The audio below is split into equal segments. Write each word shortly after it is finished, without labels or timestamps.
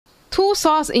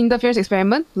Two-source interference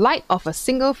experiment, light of a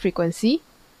single frequency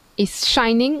is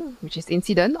shining, which is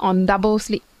incident, on double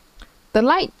slit. The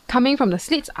light coming from the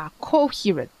slits are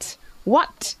coherent.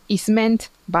 What is meant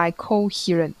by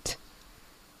coherent?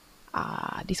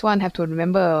 This one have to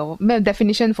remember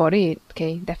definition for it.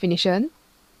 Okay, definition.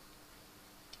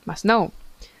 Must know.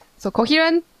 So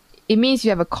coherent, it means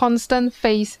you have a constant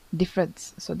phase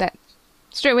difference. So that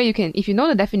straight away you can, if you know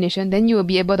the definition, then you will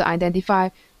be able to identify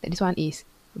that this one is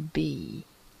B.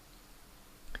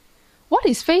 What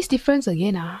is phase difference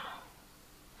again?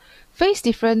 Phase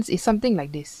difference is something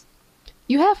like this.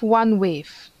 You have one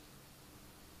wave,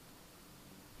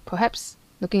 perhaps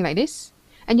looking like this,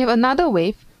 and you have another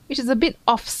wave which is a bit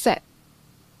offset.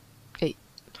 Okay,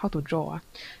 how to draw?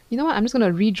 You know what? I'm just going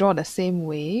to redraw the same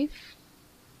wave.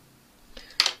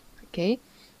 Okay,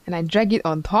 and I drag it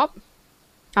on top.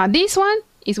 This one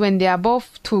is when they are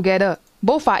both together.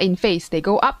 Both are in phase. They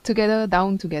go up together,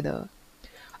 down together.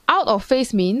 Out of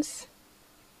phase means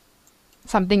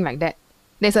something like that.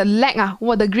 There's a lag.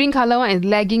 The green color one is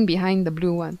lagging behind the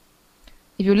blue one.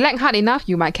 If you lag hard enough,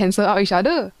 you might cancel out each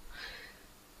other.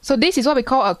 So this is what we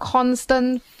call a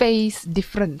constant phase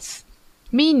difference.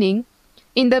 Meaning,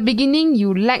 in the beginning,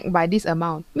 you lag by this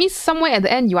amount. Means somewhere at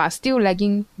the end, you are still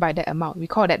lagging by that amount. We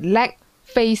call that lag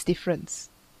phase difference.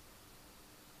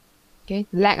 Okay,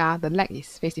 lag, the lag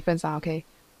is phase difference, okay,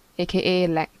 aka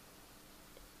lag.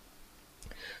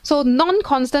 So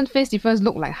non-constant phase difference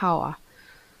look like how?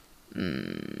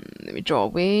 Let me draw a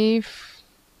wave.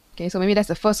 Okay, so maybe that's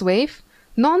the first wave.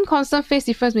 Non-constant phase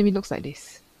difference maybe looks like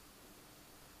this.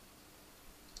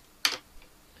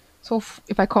 So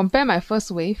if I compare my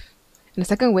first wave and the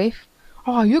second wave,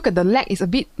 you look at the lag is a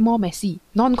bit more messy,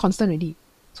 non-constant already,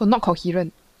 so not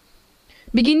coherent.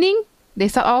 Beginning, they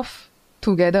start off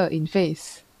together in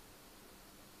phase.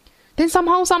 Then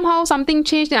somehow something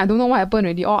changed, then I don't know what happened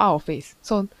already, all out of phase.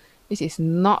 So this is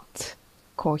not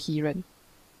coherent.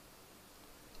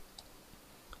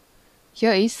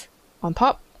 Here is, on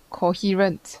top,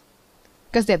 coherent,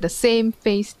 because they have the same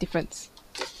phase difference.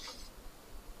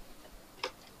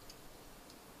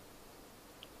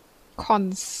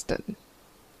 Constant.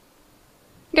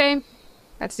 Okay,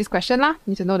 that's this question lah.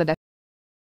 Need to know the definition.